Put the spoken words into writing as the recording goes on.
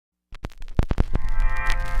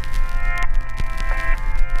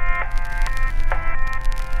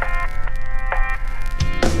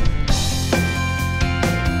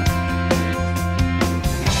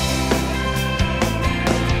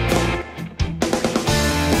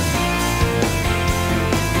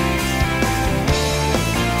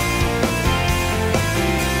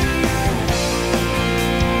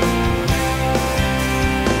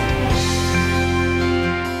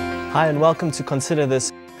Hi and welcome to Consider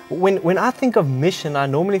This. When I think of mission, I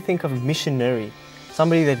normally think of missionary.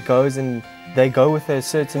 Somebody that goes and they go with a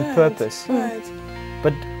certain purpose. Right.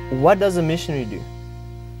 But what does a missionary do?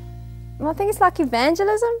 Well, I think it's like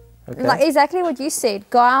evangelism. Okay. Like exactly what you said.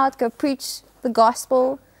 Go out, go preach the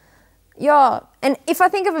gospel. Yeah. And if I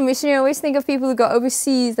think of a missionary, I always think of people who go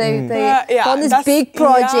overseas. They go on this big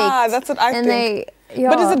project. Yeah, that's what I think.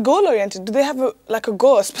 But is it goal-oriented? Do they have a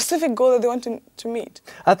goal, a specific goal that they want to meet?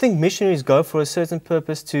 I think missionaries go for a certain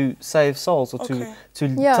purpose to save souls or to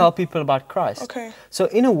tell people about Christ. Okay. So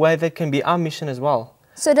in a way, that can be our mission as well.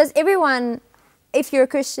 So does everyone, if you're a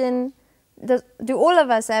Christian, do all of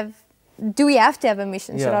us do we have to have a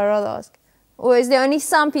mission, should I rather ask? Or is there only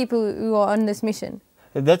some people who are on this mission?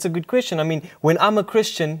 That's a good question. I mean, when I'm a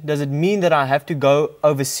Christian, does it mean that I have to go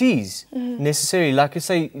overseas necessarily? Like you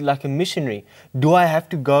say, like a missionary. Do I have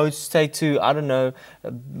to go stay to, I don't know,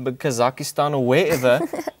 Kazakhstan or wherever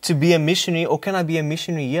to be a missionary, or can I be a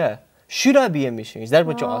missionary here? Should I be a missionary? Is that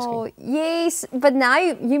what you're asking? Oh, yes. But now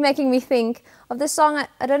you're making me think of the song.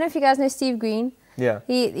 I don't know if you guys know Steve Green. Yeah.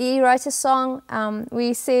 He writes a song where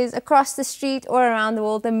he says, across the street or around the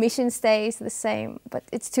world, the mission stays the same, but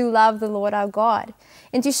it's to love the Lord our God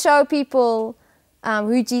and to show people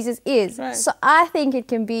who Jesus is. Right. So I think it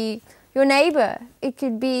can be your neighbor. It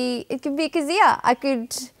could be Kazia. I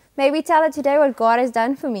could maybe tell her today what God has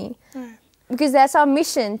done for me. Right. Because that's our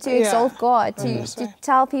mission, to exalt God, to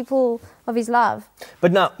tell people of His love.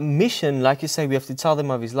 But now, mission, like you say, we have to tell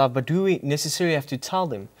them of His love, but do we necessarily have to tell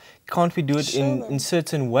them? Can't we do it in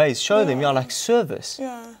certain ways? Show them, like service.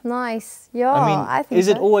 Yeah. Nice. Yeah, I mean, I think is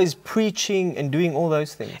it always preaching and doing all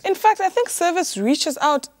those things? In fact, I think service reaches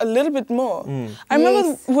out a little bit more. I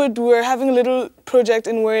remember we were having a little project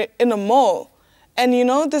and we're in a mall. And you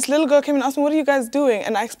know, this little girl came and asked me, what are you guys doing?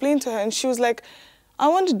 And I explained to her and she was like, I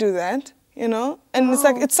want to do that. You know, and it's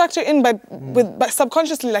like it sucked her in, but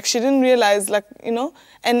subconsciously, like she didn't realize, like, you know,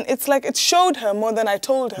 and it's like it showed her more than I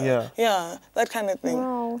told her. Yeah, that kind of thing.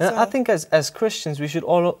 Wow. So I think as Christians, we should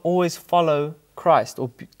always follow Christ or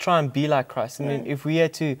try and be like Christ. I mean, if we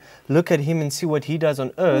had to look at Him and see what He does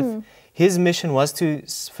on earth, His mission was to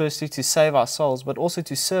firstly to save our souls, but also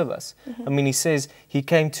to serve us. I mean, He says He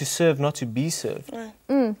came to serve, not to be served.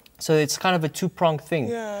 Right. So it's kind of a two-pronged thing,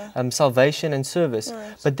 salvation and service.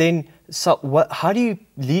 Right. But then, how do you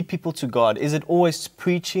lead people to God? Is it always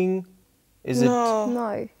preaching? Is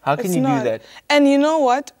No. How can you do that? And you know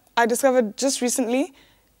what? I discovered just recently,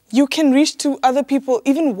 you can reach to other people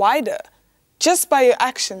even wider, just by your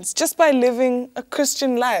actions, just by living a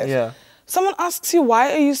Christian life. Yeah. Someone asks you,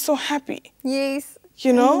 why are you so happy? Yes.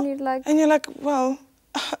 You know? And you're like, well...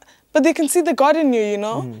 But they can see the God in you, you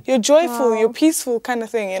know? You're joyful, you're peaceful kind of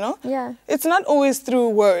thing, you know? Yeah. It's not always through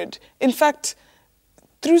word. In fact,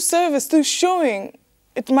 through service, through showing,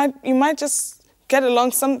 you might just get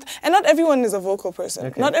along and not everyone is a vocal person.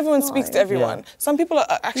 Okay. Not everyone speaks to everyone. Yeah. Some people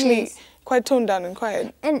are actually quite toned down and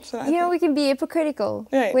quiet. And, so you know, we can be hypocritical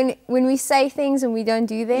Right. when we say things and we don't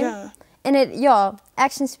do them. Yeah. And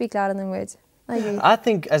actions speak louder than words. I agree. I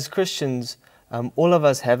think as Christians, all of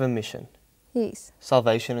us have a mission. Yes.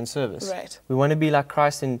 Salvation and service. Right. We want to be like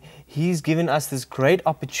Christ, and He's given us this great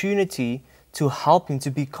opportunity to help Him,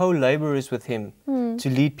 to be co-laborers with Him, to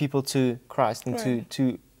lead people to Christ and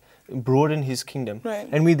to broaden His kingdom. Right.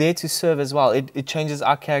 And we're there to serve as well. It changes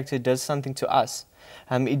our character, it does something to us.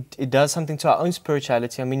 It does something to our own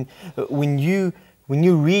spirituality. I mean, when you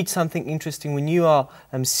read something interesting, when you are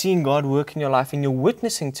seeing God work in your life and you're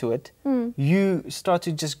witnessing to it, you start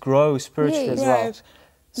to just grow spiritually as well. Right.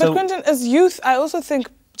 But Quentin, as youth, I also think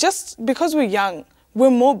just because we're young, we're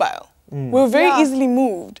mobile. We're very easily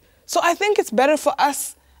moved. So I think it's better for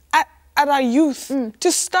us at our youth to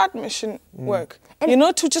start mission work. And you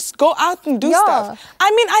know, to just go out and do stuff. I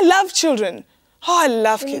mean, I love children. Oh, I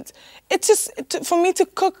love kids. It's just, for me to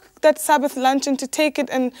cook that Sabbath lunch and to take it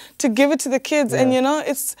and to give it to the kids. And, you know,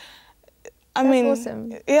 it's, I mean,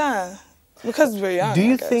 awesome. Yeah, because we're young. Do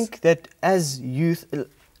you think that as youth...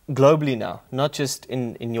 globally now, not just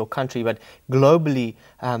in your country, but globally,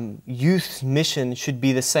 youth's mission should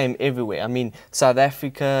be the same everywhere? I mean, South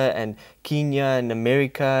Africa and Kenya and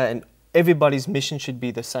America, and everybody's mission should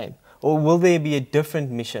be the same. Or will there be a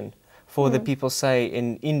different mission for the people, say,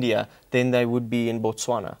 in India than they would be in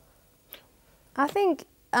Botswana? I think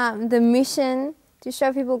the mission to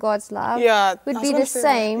show people God's love would be the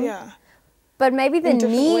same, but maybe the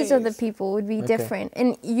needs of the people would be different.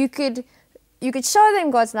 And you could show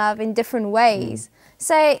them God's love in different ways.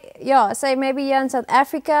 Say maybe you're in South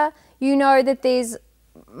Africa, you know that there's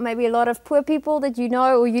maybe a lot of poor people that you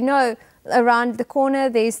know, or you know around the corner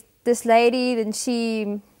there's this lady and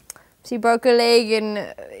she she broke her leg, and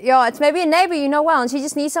it's maybe a neighbor you know well, and she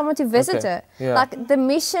just needs someone to visit her. Yeah. Like the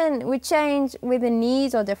mission would change where the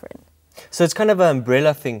needs are different. So it's kind of an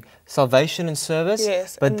umbrella thing, salvation and service.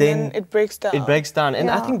 Yes, but then it breaks down. It breaks down, and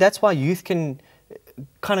I think that's why youth can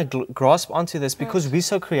kind of grasp onto this, because we're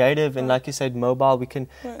so creative and, like you said, mobile. We can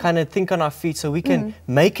kind of think on our feet, so we can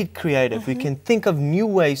make it creative. We can think of new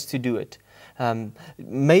ways to do it.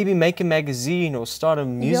 Maybe make a magazine or start a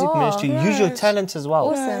music ministry. Use your talents as well.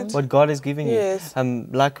 Awesome. What God has given you. Yes.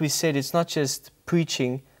 Like we said, it's not just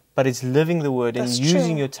preaching, but it's living the word and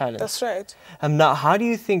using your talent. That's right. Now, how do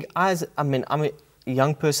you think, I'm a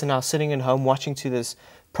young person now sitting at home watching to this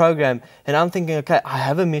program, and I'm thinking, okay, I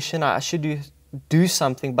have a mission, I should do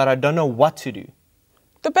something, but I don't know what to do.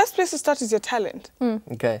 The best place to start is your talent.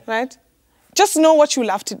 Okay. Right? Just know what you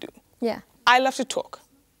love to do. Yeah. I love to talk.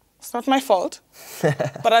 It's not my fault,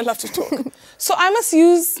 but I love to talk. So I must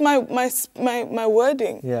use my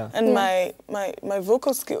wording and my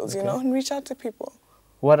vocal skills, you know, and reach out to people.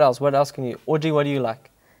 What else? What else can you? Audrey, what do you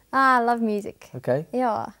like? I love music. Okay.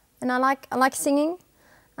 Yeah, and I like singing,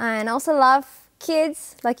 and I also love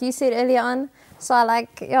kids, like you said earlier on. So I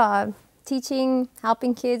like teaching,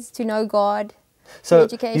 helping kids to know God. So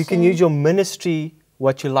education. You can use your ministry,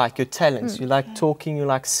 what you like, your talents. You like talking, you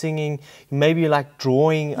like singing, maybe you like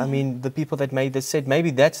drawing. I mean, the people that made this said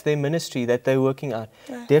maybe that's their ministry that they're working on.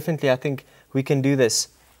 Definitely, I think we can do this.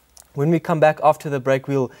 When we come back after the break,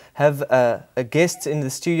 we'll have a guest in the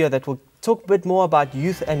studio that will talk a bit more about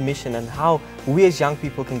youth and mission and how we as young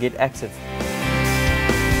people can get active.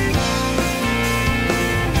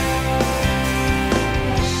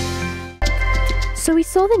 So we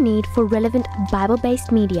saw the need for relevant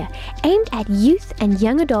Bible-based media aimed at youth and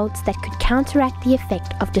young adults that could counteract the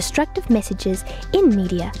effect of destructive messages in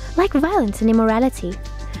media, like violence and immorality.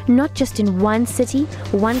 Not just in one city,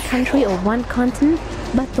 one country or one continent,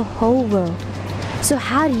 but the whole world. So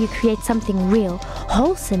how do you create something real,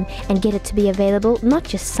 wholesome, and get it to be available not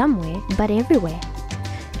just somewhere, but everywhere?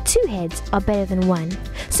 2 heads are better than 1.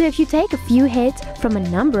 So if you take a few heads from a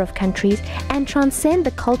number of countries and transcend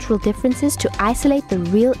the cultural differences to isolate the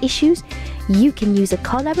real issues, you can use a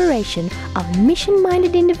collaboration of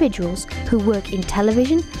mission-minded individuals who work in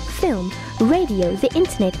television, film, radio, the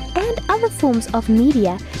internet, and other forms of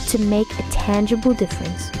media to make a tangible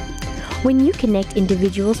difference. When you connect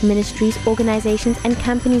individuals, ministries, organizations, and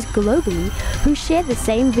companies globally who share the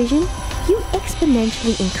same vision, you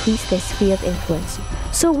exponentially increase their sphere of influence.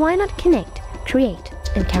 So why not connect, create,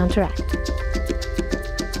 and counteract?